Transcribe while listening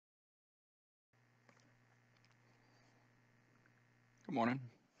Good morning.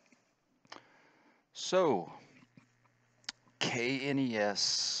 So,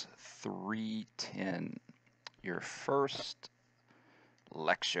 KNES 310, your first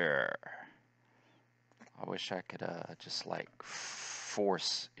lecture. I wish I could just like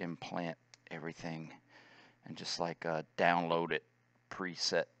force implant everything and just like download it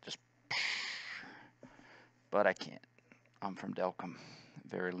preset, just, but I can't. I'm from Delcom,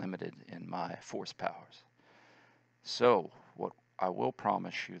 very limited in my force powers. So, what I will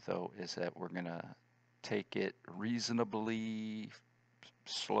promise you though is that we're gonna take it reasonably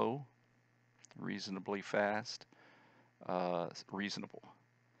slow, reasonably fast, reasonable.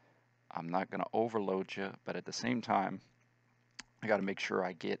 I'm not going to overload you, but at the same time, I got to make sure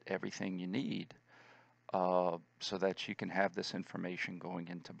I get everything you need so that you can have this information going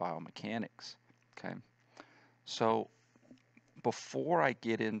into biomechanics. Okay. So before I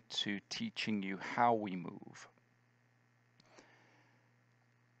get into teaching you how we move,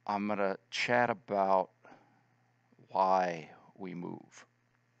 I'm going to chat about why we move.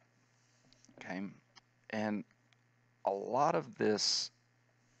 Okay. And a lot of this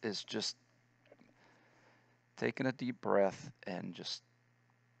is just taking a deep breath and just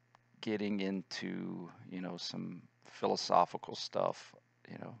getting into, some philosophical stuff,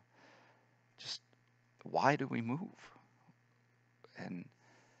 you know, just why do we move? And,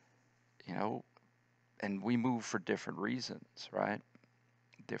 you know, and we move for different reasons, right?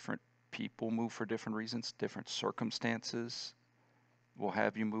 Different people move for different reasons, different circumstances will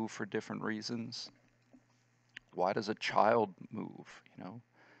have you move for different reasons. Why does a child move?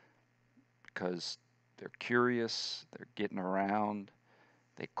 Because they're curious, they're getting around,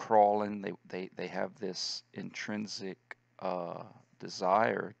 they crawl in, they have this intrinsic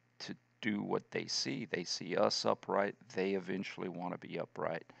desire to do what they see. They see us upright, they eventually want to be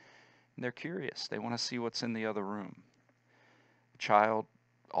upright. And they're curious, they want to see what's in the other room. A child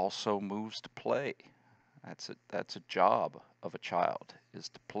also moves to play. That's a job of a child, is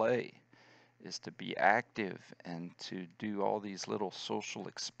to play, is to be active and to do all these little social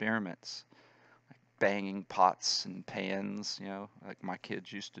experiments, banging pots and pans, like my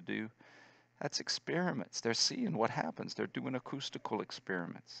kids used to do. That's experiments. They're seeing what happens. They're doing acoustical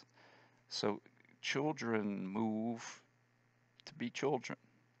experiments. So children move to be children,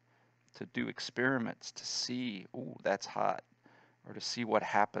 to do experiments, to see, oh, that's hot, or to see what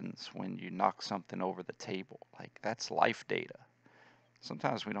happens when you knock something over the table. Like, that's life data.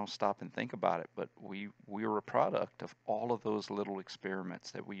 Sometimes we don't stop and think about it, but we're a product of all of those little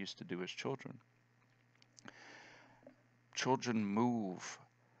experiments that we used to do as children. Children move.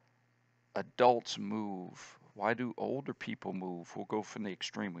 Adults move. Why do older people move? We'll go from the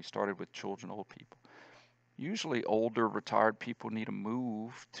extreme. We started with children, old people. Usually older retired people need to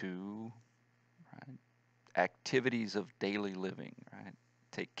move to, right, activities of daily living, right?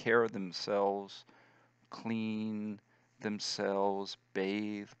 Take care of themselves, clean themselves,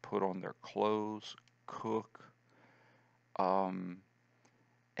 bathe, put on their clothes, cook. And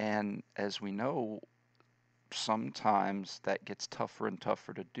as we know, sometimes that gets tougher and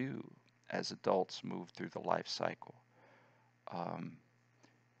tougher to do as adults move through the life cycle.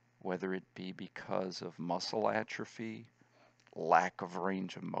 Whether it be because of muscle atrophy, lack of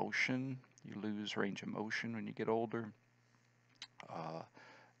range of motion, you lose range of motion when you get older,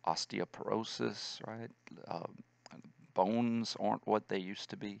 osteoporosis, right? Bones aren't what they used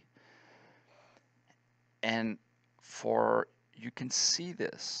to be. And you can see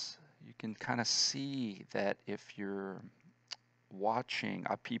this. You can kind of see that if you're watching,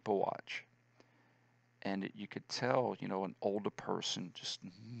 I people watch, and you could tell, an older person just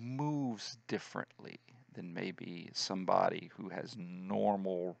moves differently than maybe somebody who has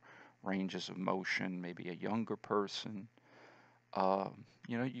normal ranges of motion, maybe a younger person.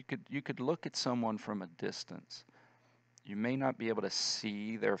 You could look at someone from a distance. You may not be able to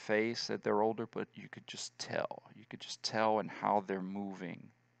see their face that they're older, but you could just tell. You could just tell in how they're moving,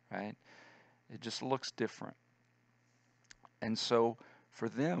 right? It just looks different. And so for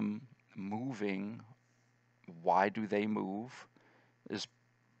them, moving, why do they move, is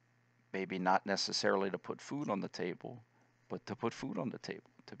maybe not necessarily to put food on the table, but to put food on the table,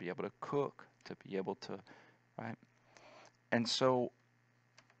 to be able to cook, to be able to, right? And so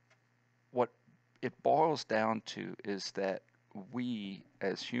what it boils down to is that we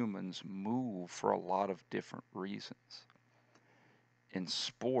as humans move for a lot of different reasons. In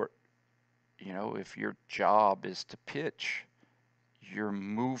sport, if your job is to pitch, your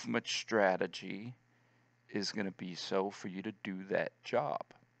movement strategy is going to be so for you to do that job.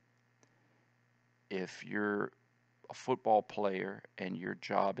 If you're a football player and your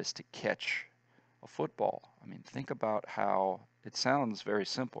job is to catch a football. I mean, think about how it sounds very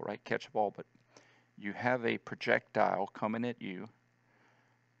simple, right? Catch a ball, but you have a projectile coming at you.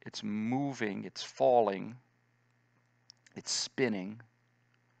 It's moving, it's falling, it's spinning,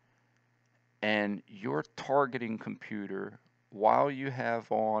 and your targeting computer, while you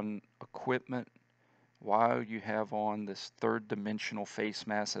have on equipment, while you have on this third dimensional face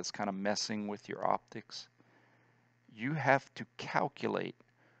mask that's kind of messing with your optics, you have to calculate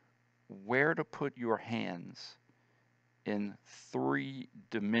where to put your hands in 3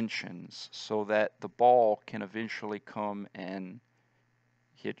 dimensions so that the ball can eventually come and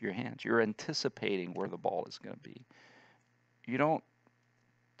hit your hands. You're anticipating where the ball is going to be. You don't,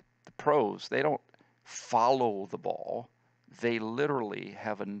 the pros, they don't follow the ball. They literally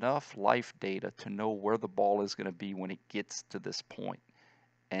have enough life data to know where the ball is going to be when it gets to this point,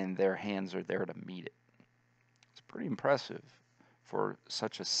 and their hands are there to meet it. It's pretty impressive for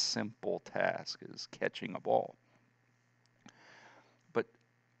such a simple task as catching a ball. But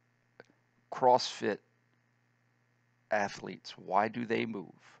CrossFit athletes, why do they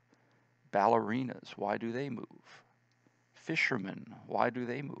move? Ballerinas, why do they move? Fishermen, why do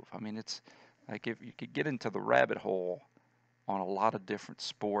they move? I mean, it's like if you could get into the rabbit hole on a lot of different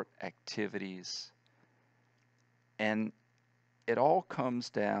sport activities, and it all comes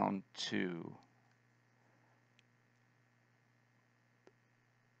down to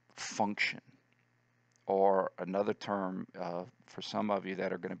function, or another term for some of you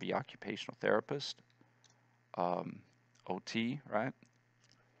that are going to be occupational therapists, OT, right?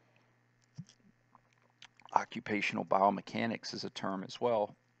 Occupational biomechanics is a term as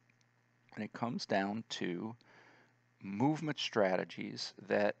well, and it comes down to movement strategies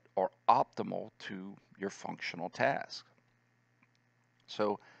that are optimal to your functional task.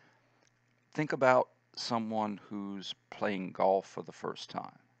 So think about someone who's playing golf for the first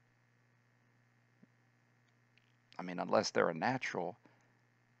time. I mean, unless they're a natural,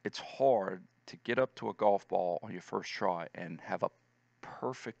 it's hard to get up to a golf ball on your first try and have a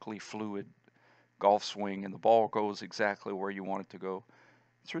perfectly fluid golf swing and the ball goes exactly where you want it to go.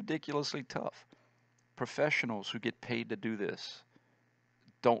 It's ridiculously tough. Professionals who get paid to do this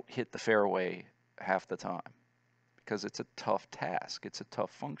don't hit the fairway half the time because it's a tough task, it's a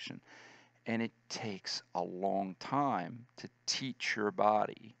tough function, and it takes a long time to teach your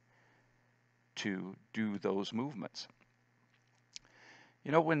body to do those movements.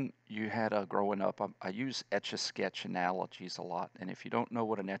 You know, when you had growing up, I use Etch-a-Sketch analogies a lot, and if you don't know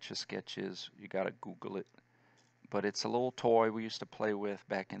what an Etch-a-Sketch is, you got to Google it. But it's a little toy we used to play with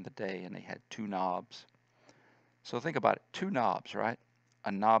back in the day, and they had 2 knobs. So think about it, 2 knobs, right?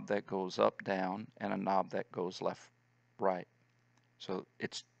 A knob that goes up, down, and a knob that goes left, right. So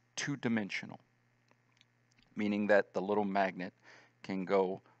it's 2-dimensional, meaning that the little magnet can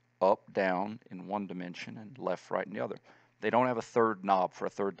go up, down in one dimension and left, right in the other. They don't have a third knob for a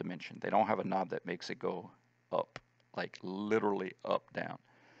third dimension. They don't have a knob that makes it go up, like literally up, down.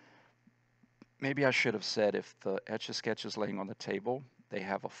 Maybe I should have said if the Etch-a-Sketch is laying on the table, they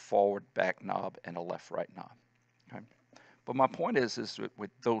have a forward back knob and a left right knob. Okay? But my point is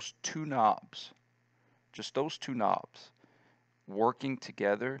with those 2 knobs, just those 2 knobs working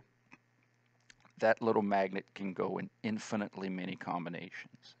together, that little magnet can go in infinitely many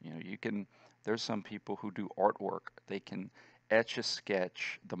combinations. You know, there's some people who do artwork. They can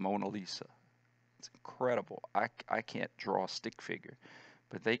Etch-a-Sketch the Mona Lisa. It's incredible. I can't draw a stick figure,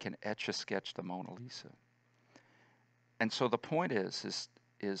 but they can Etch-a-Sketch the Mona Lisa. And so the point is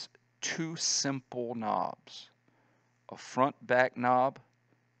 2 simple knobs, a front back knob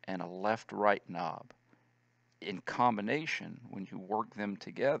and a left right knob. In combination, when you work them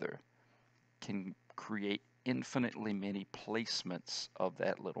together, can create infinitely many placements of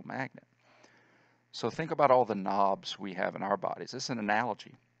that little magnet. So think about all the knobs we have in our bodies. This is an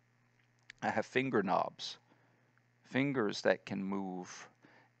analogy. I have finger knobs, fingers that can move,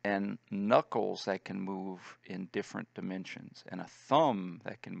 and knuckles that can move in different dimensions, and a thumb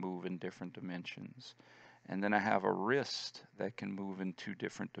that can move in different dimensions. And then I have a wrist that can move in 2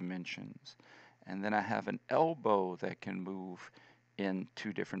 different dimensions. And then I have an elbow that can move in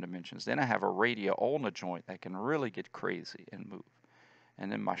 2 different dimensions. Then I have a radial ulna joint that can really get crazy and move.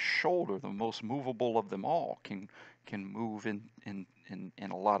 And then my shoulder, the most movable of them all, can move in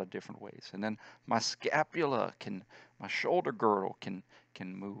a lot of different ways. And then my scapula my shoulder girdle can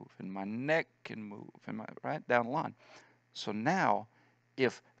move, and my neck can move, and right down the line. So now,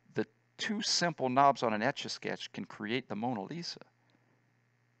 if the 2 simple knobs on an Etch-a-Sketch can create the Mona Lisa,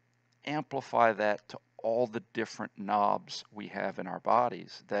 amplify that to all the different knobs we have in our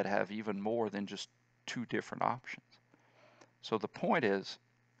bodies that have even more than just 2 different options. So the point is,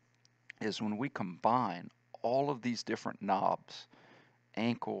 is when we combine all of these different knobs,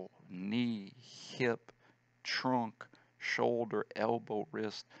 ankle, knee, hip, trunk, shoulder, elbow,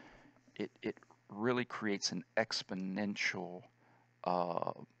 wrist, it really creates an exponential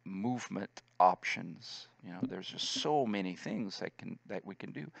uh, movement options. You know, there's just so many things that we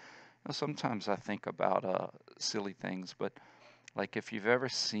can do. Now, sometimes I think about silly things, but like if you've ever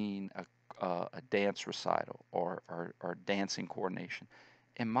seen a dance recital or dancing coordination,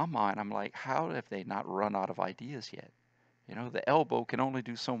 in my mind, I'm like, how have they not run out of ideas yet? You know, the elbow can only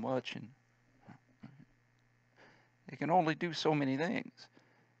do so much, and it can only do so many things.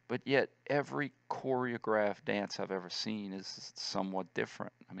 But yet, every choreographed dance I've ever seen is somewhat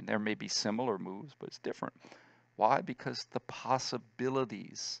different. I mean, there may be similar moves, but it's different. Why? Because the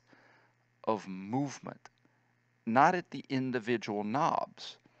possibilities of movement, not at the individual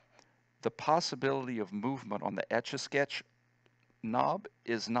knobs, the possibility of movement on the Etch-a-Sketch knob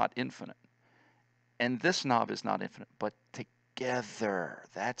is not infinite. And this knob is not infinite, but together,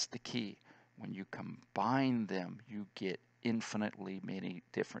 that's the key. When you combine them, you get infinitely many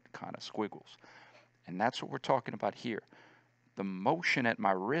different kind of squiggles. And that's what we're talking about here. The motion at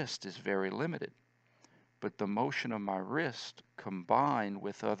my wrist is very limited, but the motion of my wrist combined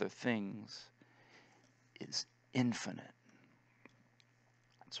with other things is infinite.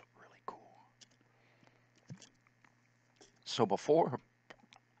 That's really cool. So before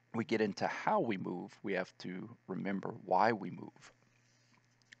we get into how we move, we have to remember why we move.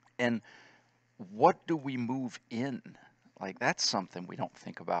 And what do we move in? Like, that's something we don't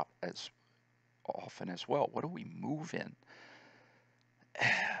think about as often as well. What do we move in?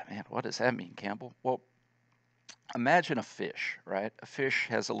 Man, what does that mean, Campbell? Well, imagine a fish, right? A fish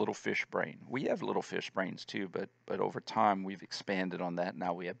has a little fish brain. We have little fish brains too, but over time we've expanded on that.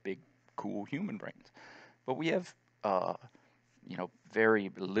 Now we have big, cool human brains. But we have,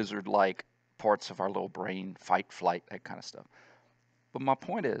 very lizard-like parts of our little brain, fight, flight, that kind of stuff. But my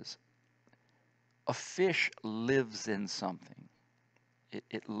point is, a fish lives in something.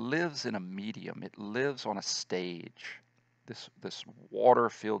 It lives in a medium. It lives on a stage, this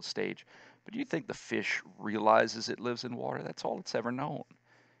water-filled stage. But do you think the fish realizes it lives in water? That's all it's ever known.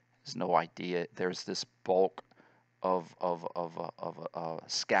 There's no idea. There's this bulk of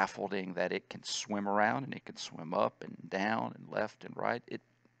scaffolding that it can swim around, and it can swim up and down and left and right. It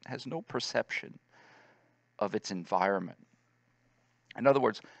has no perception of its environment. In other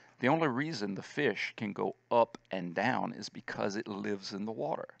words, the only reason the fish can go up and down is because it lives in the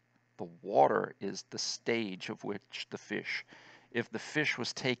water. The water is the stage of which the fish, if the fish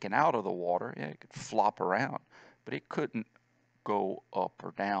was taken out of the water, yeah, it could flop around, but it couldn't go up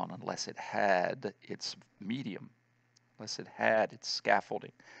or down unless it had its medium, unless it had its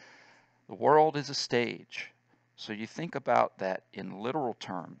scaffolding. The world is a stage. So you think about that in literal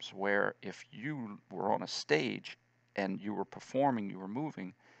terms, where if you were on a stage and you were performing, you were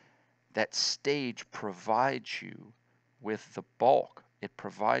moving, that stage provides you with the bulk. It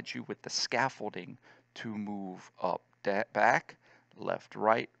provides you with the scaffolding to move up, back, left,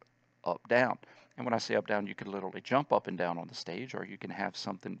 right, up, down. And when I say up, down, you can literally jump up and down on the stage, or you can have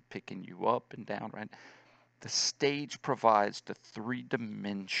something picking you up and down, right? The stage provides the 3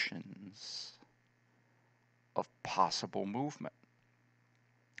 dimensions of possible movement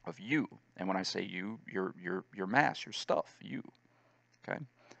of you. And when I say you, your mass, your stuff, you. Okay?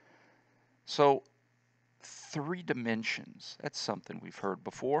 So 3 dimensions, that's something we've heard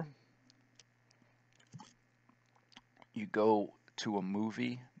before. You go to a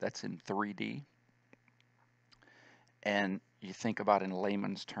movie that's in 3D, and you think about in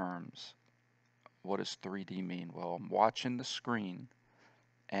layman's terms, what does 3D mean? Well, I'm watching the screen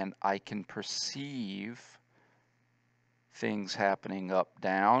and I can perceive things happening up,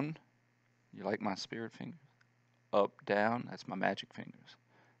 down. You like my spirit fingers? Up, down, that's my magic fingers.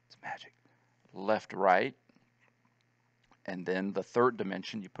 It's magic. Left, right. And then the 3rd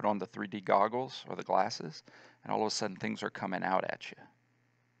dimension, you put on the 3D goggles or the glasses, and all of a sudden things are coming out at you.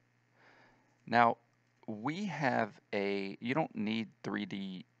 Now, we have you don't need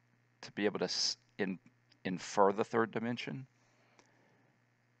 3D to be able to infer the 3rd dimension,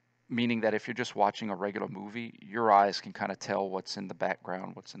 meaning that if you're just watching a regular movie, your eyes can kind of tell what's in the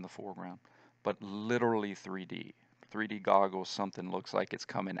background, what's in the foreground. But literally 3D. 3D goggles, something looks like it's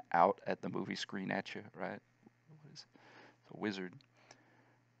coming out at the movie screen at you, right? It's a wizard.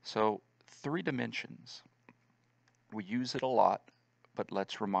 So 3 dimensions. We use it a lot, but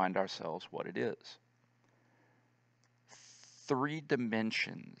let's remind ourselves what it is. 3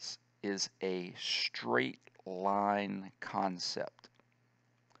 dimensions is a straight line concept.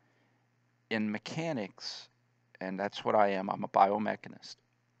 In mechanics, and that's what I am, I'm a biomechanist.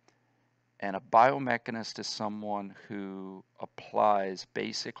 And a biomechanist is someone who applies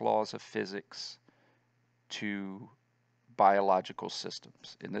basic laws of physics to biological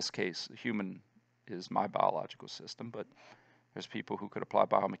systems. In this case, the human is my biological system, but there's people who could apply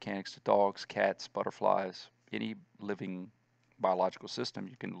biomechanics to dogs, cats, butterflies, any living biological system.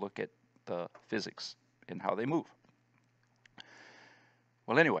 You can look at the physics and how they move.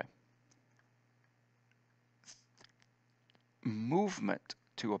 Well, anyway, movement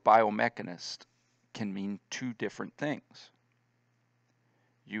to a biomechanist can mean two different things.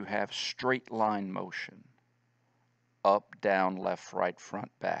 You have straight line motion, up, down, left, right,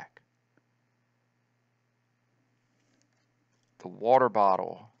 front, back. The water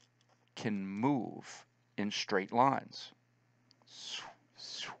bottle can move in straight lines.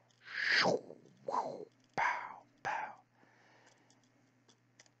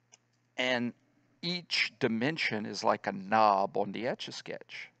 And each dimension is like a knob on the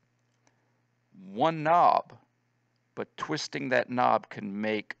Etch-a-Sketch. One knob, but twisting that knob can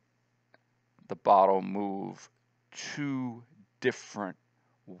make the bottle move two different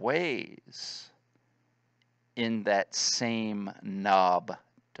ways in that same knob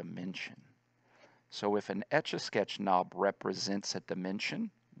dimension. So if an Etch-a-Sketch knob represents a dimension,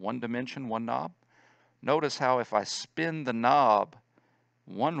 one knob, notice how if I spin the knob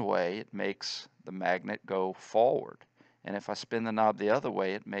one way, it makes the magnet go forward. And if I spin the knob the other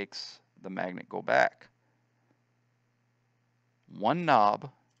way, it makes the magnet go back. One knob,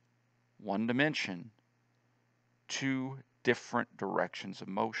 one dimension, two different directions of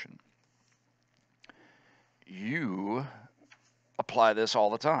motion. You apply this all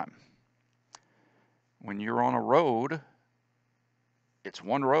the time. When you're on a road, it's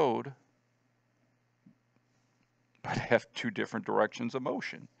one road, but have two different directions of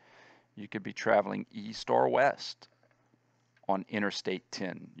motion. You could be traveling east or west on Interstate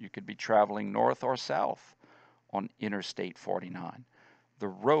 10. You could be traveling north or south on Interstate 49. The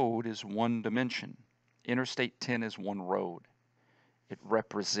road is one dimension. Interstate 10 is one road. It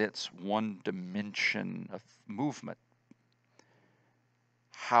represents one dimension of movement.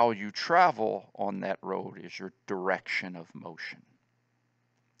 How you travel on that road is your direction of motion.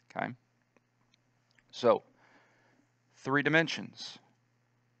 Okay? So, 3 dimensions.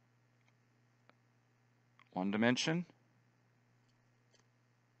 One dimension,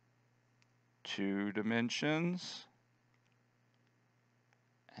 2 dimensions,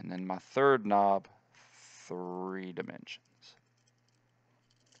 and then my third knob, 3 dimensions.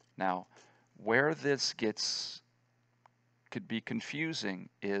 Now, where this could be confusing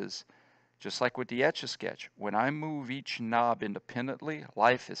is just like with the Etch-a-Sketch. When I move each knob independently,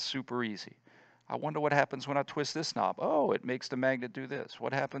 life is super easy. I wonder what happens when I twist this knob. Oh, it makes the magnet do this.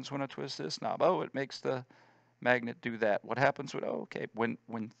 What happens when I twist this knob? Oh, it makes the magnet do that. What happens when, oh, okay, when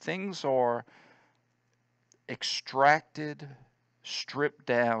things are extracted, stripped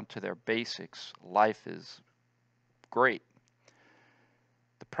down to their basics, life is great.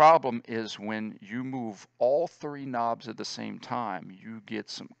 The problem is when you move all 3 knobs at the same time, you get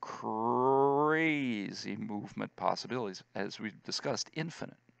some crazy movement possibilities. As we've discussed,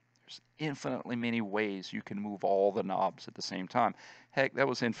 infinite. There's infinitely many ways you can move all the knobs at the same time. Heck, that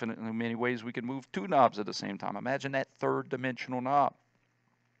was infinitely many ways we could move 2 knobs at the same time. Imagine that 3rd dimensional knob.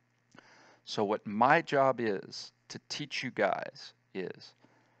 So what my job is to teach you guys is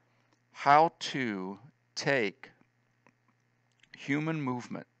how to take human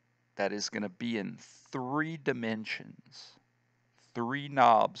movement that is going to be in 3 dimensions, 3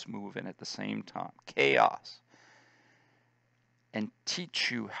 knobs moving at the same time, chaos, and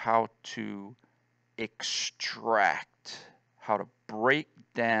teach you how to extract, how to break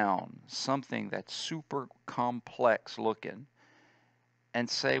down something that's super complex looking and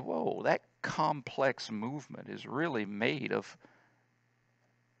say, whoa, that complex movement is really made of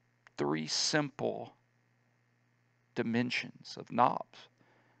 3 simple dimensions of knobs.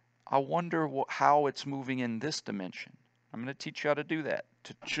 I wonder how it's moving in this dimension. I'm going to teach you how to do that,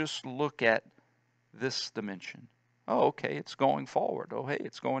 to just look at this dimension. Oh, okay, it's going forward. Oh, hey,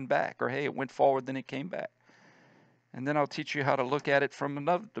 it's going back. Or hey, it went forward, then it came back. And then I'll teach you how to look at it from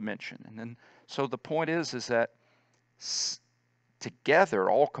another dimension. And then, so the point is that together,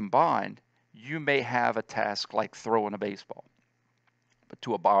 all combined, you may have a task like throwing a baseball. But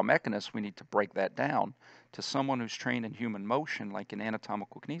to a biomechanist, we need to break that down. To someone who's trained in human motion, like in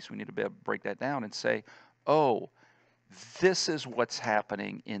anatomical KNES, we need to be able to break that down and say, oh, this is what's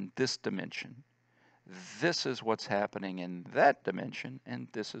happening in this dimension. This is what's happening in that dimension, and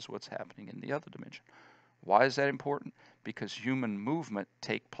this is what's happening in the other dimension. Why is that important? Because human movement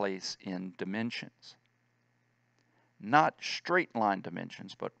takes place in dimensions. not straight line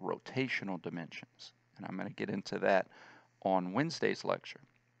dimensions, but rotational dimensions. And I'm going to get into that on Wednesday's lecture.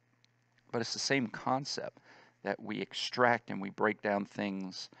 But it's the same concept that we extract and we break down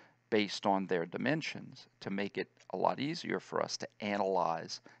things based on their dimensions to make it a lot easier for us to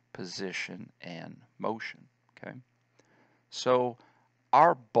analyze position and motion. Okay, so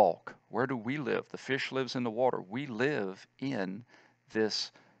our bulk, where do we live? The fish lives in the water. We live in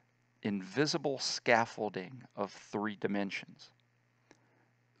this invisible scaffolding of 3 dimensions.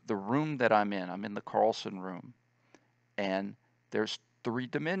 The room that I'm in the Carlson room, and there's 3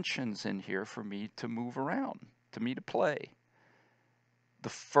 dimensions in here for me to move around, to me to play. The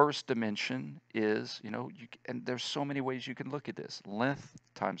first dimension is, and there's so many ways you can look at this. Length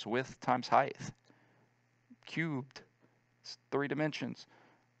times width times height. Cubed, it's 3 dimensions.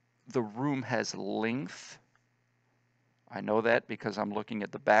 The room has length. I know that because I'm looking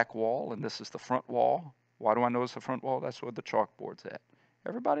at the back wall, and this is the front wall. Why do I know it's the front wall? That's where the chalkboard's at.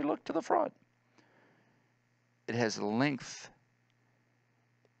 Everybody look to the front. It has length.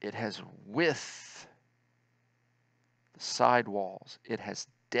 It has width. The side walls. It has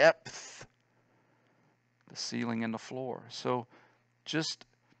depth. The ceiling and the floor. So just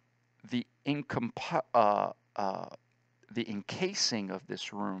the encasing of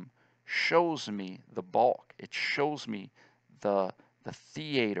this room shows me the bulk. It shows me the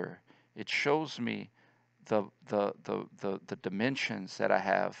theater. It shows me the dimensions that I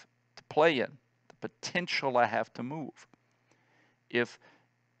have to play in, the potential I have to move. If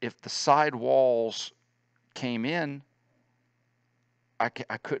the side walls came in, I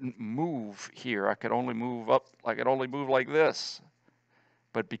couldn't move here. I could only move up. I could only move like this.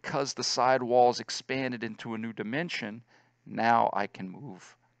 But because the side walls expanded into a new dimension, now I can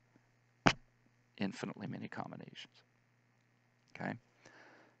move infinitely many combinations. Okay?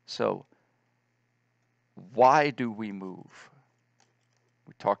 So, why do we move?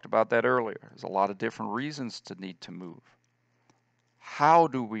 We talked about that earlier. There's a lot of different reasons to need to move. How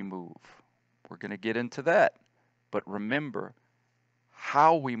do we move? We're going to get into that. But remember,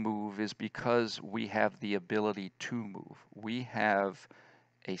 how we move is because we have the ability to move. We have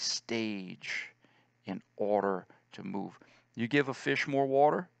a stage in order to move. You give a fish more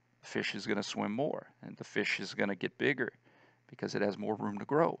water, the fish is going to swim more, and the fish is going to get bigger because it has more room to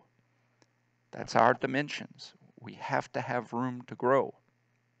grow. That's our dimensions. We have to have room to grow.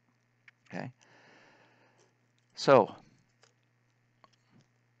 Okay? So,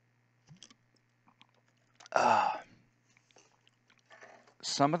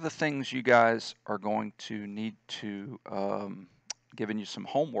 some of the things you guys are going to need to, giving you some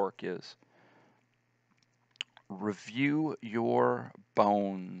homework is, review your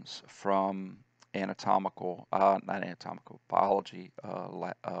bones from biology,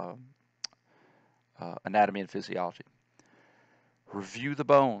 anatomy and physiology. Review the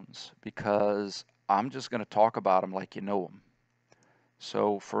bones, because I'm just going to talk about them like you know them.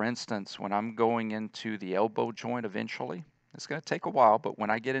 So, for instance, when I'm going into the elbow joint eventually, it's going to take a while, but when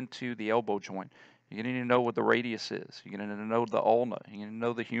I get into the elbow joint, you're going to need to know what the radius is. You're going to need to know the ulna. You're going to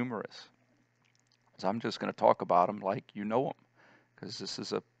know the humerus. So I'm just going to talk about them like you know them, because this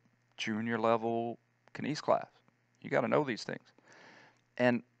is a junior level KNES class. You got to know these things.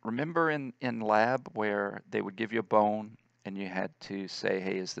 And remember in lab where they would give you a bone and you had to say,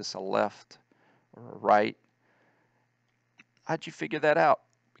 hey, is this a left or a right? How'd you figure that out?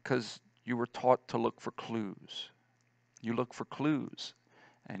 Because you were taught to look for clues. You look for clues.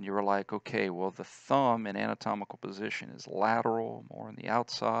 And you were like, okay, well, the thumb in anatomical position is lateral, more on the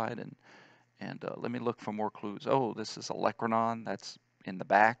outside, and let me look for more clues. Oh, this is olecranon, that's in the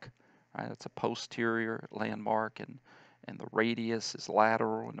back, right? That's a posterior landmark, and the radius is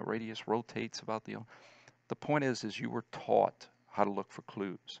lateral, and the radius rotates about the point is you were taught how to look for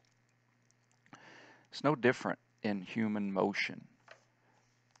clues. It's no different in human motion.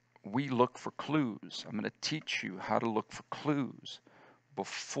 We look for clues. I'm going to teach you how to look for clues,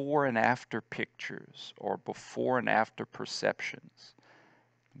 before and after pictures, or before and after perceptions.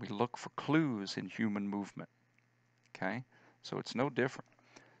 We look for clues in human movement. Okay? So it's no different.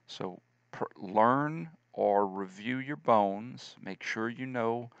 So learn or review your bones. Make sure you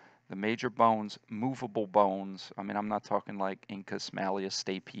know the major bones, movable bones. I mean, I'm not talking like incus, malleus,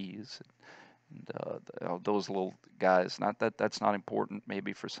 stapes, and those little guys. Not that that's not important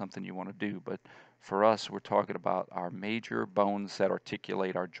maybe for something you want to do, but for us, we're talking about our major bones that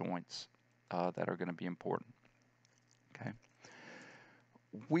articulate our joints that are going to be important. Okay?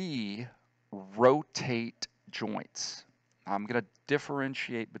 We rotate joints. I'm going to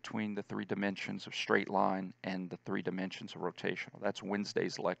differentiate between the 3 dimensions of straight line and the 3 dimensions of rotational. That's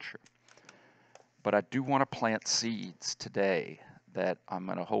Wednesday's lecture. But I do want to plant seeds today that I'm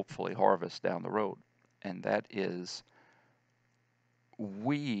going to hopefully harvest down the road. And that is,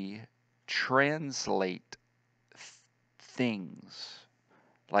 we translate things.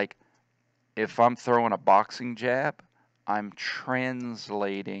 Like if I'm throwing a boxing jab, I'm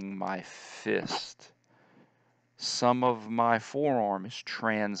translating my fist. Some of my forearm is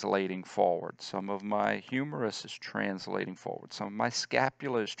translating forward. Some of my humerus is translating forward. Some of my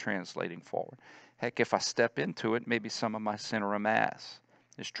scapula is translating forward. Heck, if I step into it, maybe some of my center of mass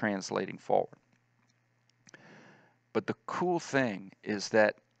is translating forward. But the cool thing is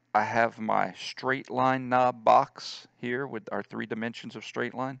that I have my straight line knob box here with our 3 dimensions of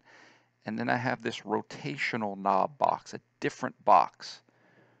straight line. And then I have this rotational knob box, a different box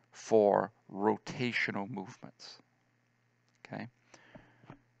for rotational movements. Okay.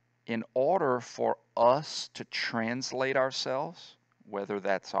 In order for us to translate ourselves, whether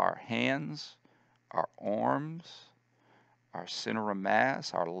that's our hands, our arms, our center of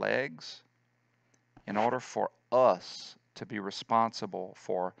mass, our legs, in order for us to be responsible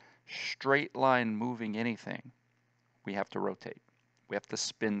for straight line moving anything, we have to rotate. We have to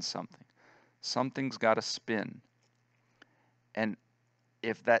spin something. Something's got to spin. And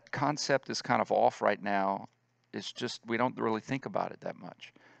if that concept is kind of off right now, it's just we don't really think about it that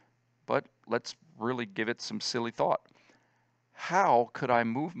much. But let's really give it some silly thought. How could I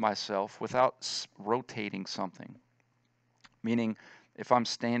move myself without rotating something? Meaning, if I'm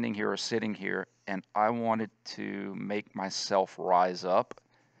standing here or sitting here and I wanted to make myself rise up,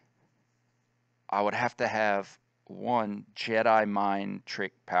 I would have to have one Jedi mind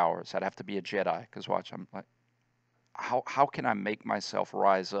trick powers. I'd have to be a Jedi, because watch, I'm like, how can I make myself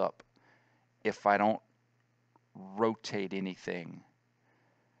rise up if I don't rotate anything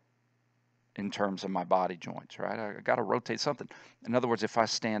in terms of my body joints, right? I got to rotate something. In other words, if I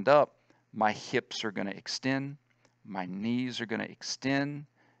stand up, my hips are going to extend, my knees are going to extend,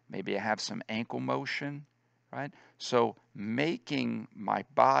 maybe I have some ankle motion, right? So making my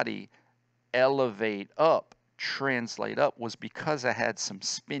body elevate up, translate up, was because I had some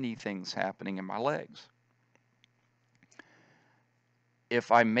spinny things happening in my legs. If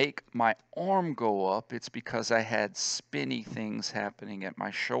I make my arm go up, it's because I had spinny things happening at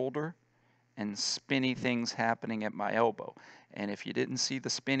my shoulder and spinny things happening at my elbow. And if you didn't see the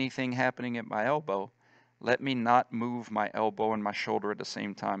spinny thing happening at my elbow, let me not move my elbow and my shoulder at the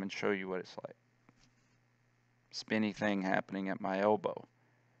same time and show you what it's like. Spinny thing happening at my elbow.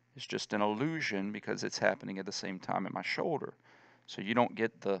 It's just an illusion because it's happening at the same time at my shoulder. So you don't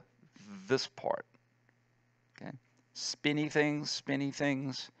get this part. Okay? Spinny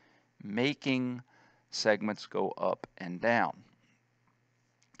things, making segments go up and down.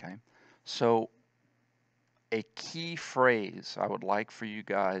 Okay? So a key phrase I would like for you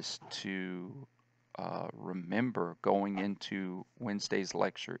guys to remember going into Wednesday's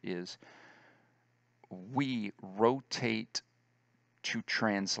lecture is, we rotate to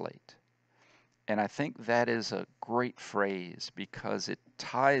translate. And I think that is a great phrase because it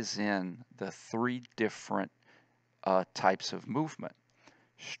ties in the 3 different types of movement: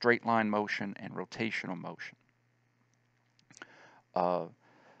 straight line motion and rotational motion. I'll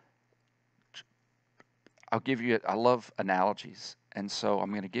give you, I love analogies, and so I'm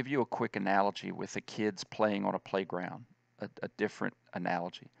going to give you a quick analogy with the kids playing on a playground, a different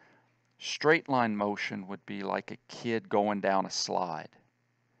analogy. Straight line motion would be like a kid going down a slide,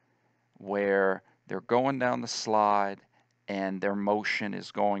 where they're going down the slide and their motion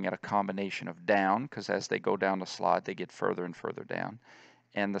is going at a combination of down, because as they go down the slide, they get further and further down.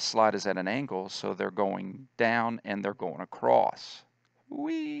 And the slide is at an angle, so they're going down and they're going across.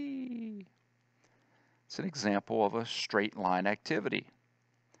 Whee! It's an example of a straight line activity.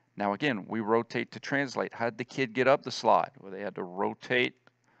 Now again, we rotate to translate. How did the kid get up the slide? Well, they had to rotate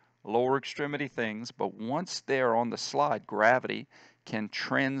lower extremity things, but once they're on the slide, gravity can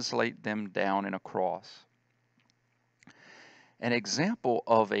translate them down and across. An example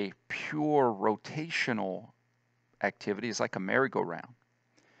of a pure rotational activity is like a merry-go-round.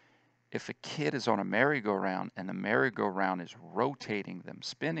 If a kid is on a merry-go-round and the merry-go-round is rotating them,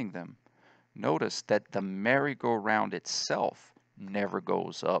 spinning them, notice that the merry-go-round itself never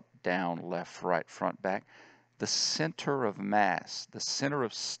goes up, down, left, right, front, back. The center of mass, the center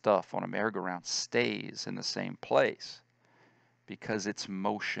of stuff on a merry-go-round stays in the same place because its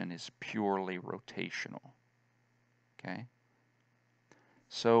motion is purely rotational. Okay?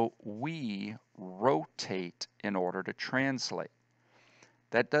 So we rotate in order to translate.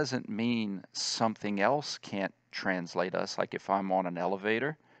 That doesn't mean something else can't translate us. Like if I'm on an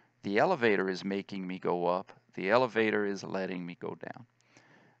elevator, the elevator is making me go up, the elevator is letting me go down.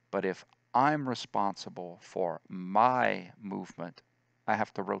 But if I'm responsible for my movement. I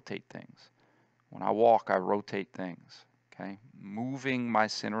have to rotate things. When I walk, I rotate things. Okay? Moving my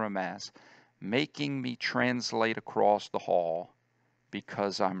center of mass, making me translate across the hall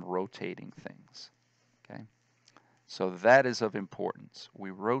because I'm rotating things. Okay? So that is of importance.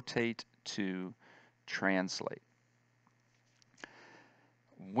 We rotate to translate.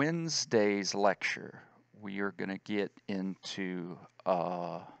 Wednesday's lecture, we are going to get into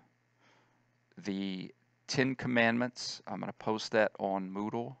the 10 Commandments. I'm going to post that on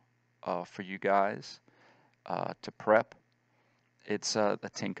Moodle for you guys to prep. It's the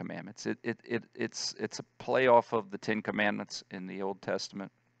 10 Commandments. It's a play off of the 10 Commandments in the Old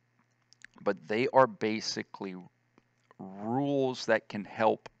Testament, but they are basically rules that can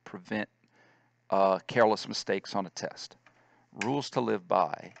help prevent careless mistakes on a test. Rules to live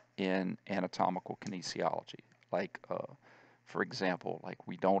by in anatomical kinesiology. Like, for example, like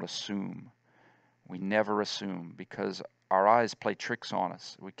we don't assume. We never assume because our eyes play tricks on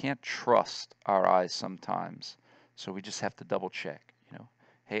us. We can't trust our eyes sometimes, so we just have to double check. You know,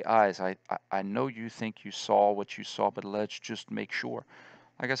 hey eyes, I know you think you saw what you saw, but let's just make sure.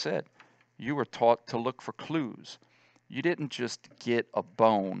 Like I said, you were taught to look for clues. You didn't just get a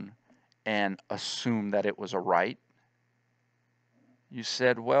bone and assume that it was a right. You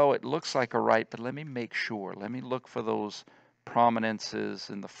said, well, it looks like a right, but let me make sure. Let me look for those prominences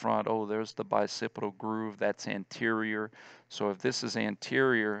in the front. Oh, there's the bicipital groove. That's anterior. So if this is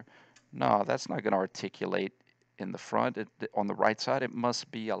anterior, no, that's not going to articulate in the front. On the right side, it must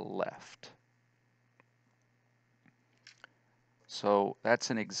be a left. So that's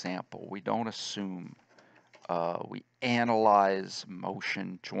an example. We don't assume. We analyze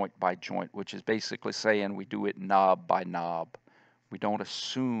motion joint by joint, which is basically saying we do it knob by knob. We don't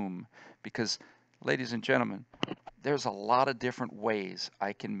assume, because, ladies and gentlemen, there's a lot of different ways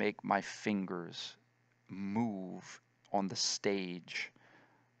I can make my fingers move on the stage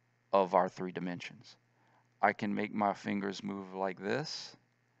of our 3 dimensions. I can make my fingers move like this.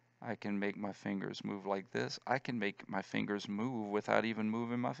 I can make my fingers move like this. I can make my fingers move without even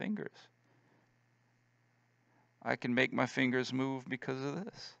moving my fingers. I can make my fingers move because of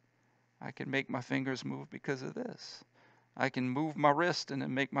this. I can make my fingers move because of this. I can move my wrist and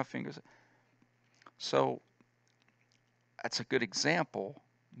then make my fingers. So that's a good example.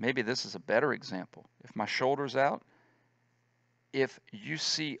 Maybe this is a better example. If my shoulder's out, if you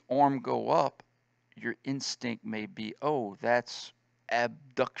see arm go up, your instinct may be, oh, that's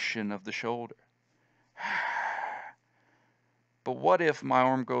abduction of the shoulder. But what if my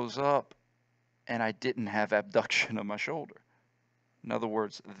arm goes up and I didn't have abduction of my shoulder? In other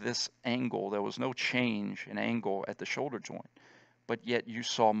words, this angle, there was no change in angle at the shoulder joint, but yet you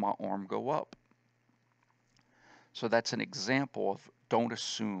saw my arm go up. So that's an example of don't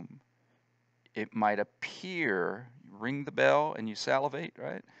assume. It might appear, you ring the bell and you salivate,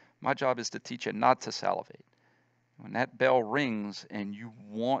 right? My job is to teach you not to salivate. When that bell rings and you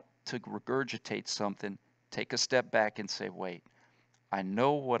want to regurgitate something, take a step back and say, wait, I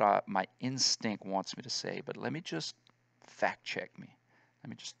know what my instinct wants me to say, but let me just fact check me. Let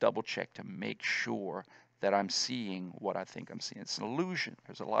me just double check to make sure that I'm seeing what I think I'm seeing. It's an illusion.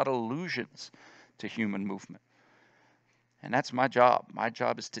 There's a lot of illusions to human movement. And that's my job. My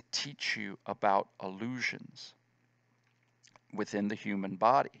job is to teach you about illusions within the human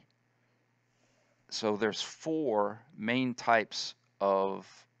body. So there's 4 main types of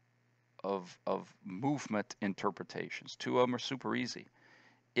movement interpretations. 2 of them are super easy.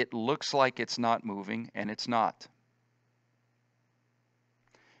 It looks like it's not moving, and it's not.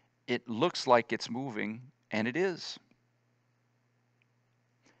 It looks like it's moving, and it is.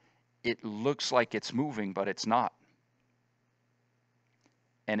 It looks like it's moving, but it's not.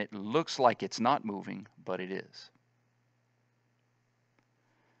 And it looks like it's not moving, but it is.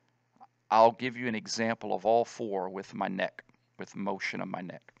 I'll give you an example of all 4 with my neck, with motion of my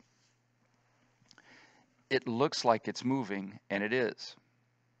neck. It looks like it's moving, and it is.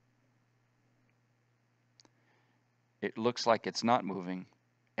 It looks like it's not moving,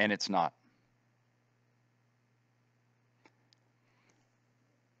 and it's not.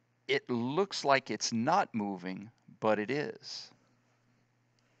 It looks like it's not moving, but it is.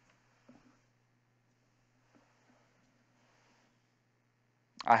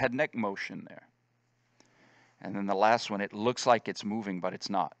 I had neck motion there. And then the last one, it looks like it's moving, but it's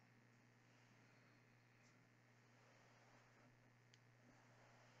not.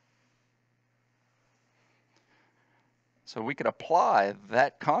 So we could apply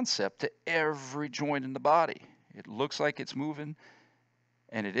that concept to every joint in the body. It looks like it's moving,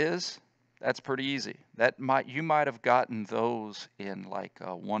 and it is. That's pretty easy. You might have gotten those in like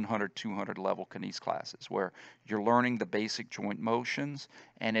 100, 200 level KNES classes where you're learning the basic joint motions,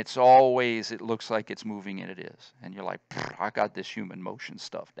 and it looks like it's moving, and it is. And you're like, I got this human motion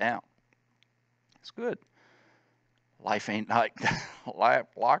stuff down. It's good. Life ain't like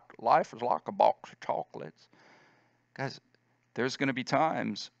life is like a box of chocolates. Guys, there's going to be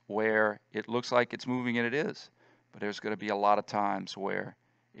times where it looks like it's moving, and it is. But there's going to be a lot of times where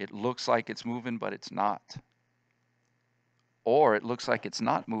it looks like it's moving, but it's not. Or it looks like it's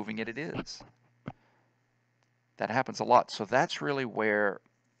not moving, and it is. That happens a lot. So that's really where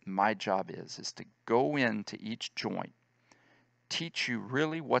my job is to go into each joint, teach you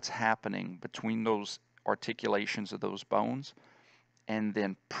really what's happening between those articulations of those bones, and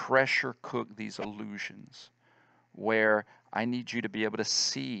then pressure cook these illusions where I need you to be able to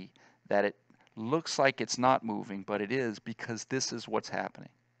see that it looks like it's not moving, but it is, because this is what's happening.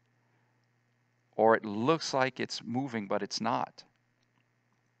 Or it looks like it's moving, but it's not.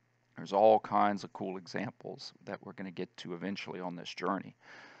 There's all kinds of cool examples that we're going to get to eventually on this journey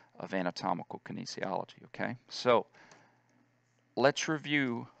of anatomical kinesiology, okay? So let's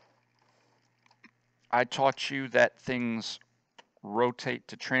review. I taught you that things rotate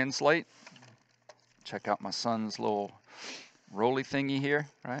to translate. Check out my son's little roly thingy here,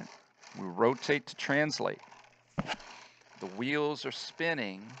 right? We rotate to translate. The wheels are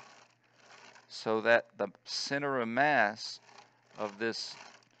spinning so that the center of mass of this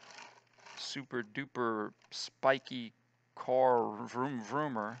super duper spiky car vroom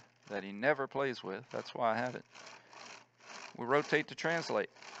vroomer that he never plays with, that's why I have it, we rotate to translate.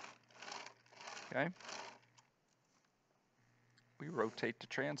 Okay? We rotate to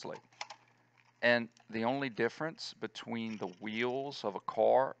translate. And the only difference between the wheels of a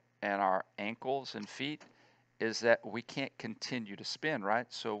car and our ankles and feet is that we can't continue to spin, right?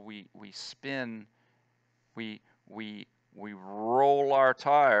 So we spin, we roll our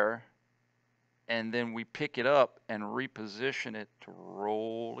tire, and then we pick it up and reposition it to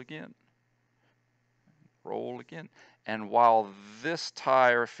roll again. Roll again. And while this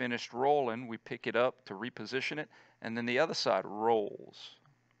tire finished rolling, we pick it up to reposition it, and then the other side rolls.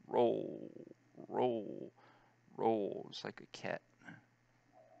 Roll, roll, rolls like a cat.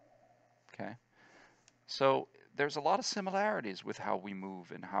 Okay? So there's a lot of similarities with how we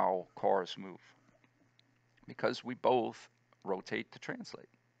move and how cars move, because we both rotate to translate.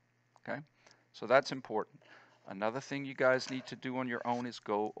 Okay? So that's important. Another thing you guys need to do on your own is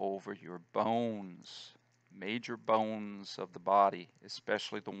go over your bones, major bones of the body,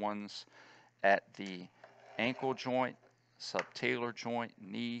 especially the ones at the ankle joint, subtalar joint,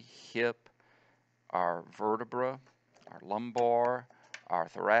 knee, hip, our vertebra, our lumbar, our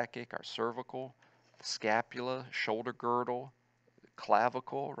thoracic, our cervical, scapula, shoulder girdle,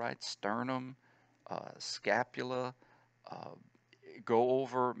 clavicle, right, sternum, scapula, uh, go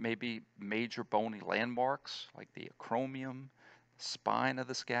over maybe major bony landmarks like the acromion, spine of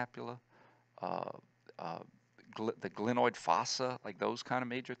the scapula, uh, uh, the glenoid fossa, like those kind of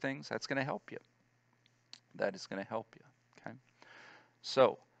major things. That's going to help you. That is going to help you. Okay.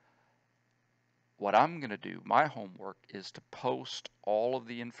 So what I'm going to do, my homework, is to post all of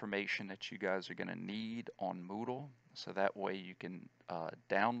the information that you guys are going to need on Moodle. So that way you can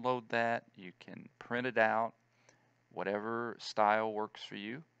download that, you can print it out, whatever style works for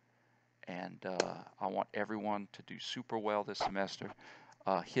you. And I want everyone to do super well this semester.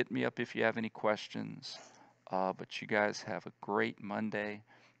 Hit me up if you have any questions. But you guys have a great Monday,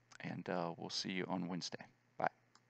 and we'll see you on Wednesday.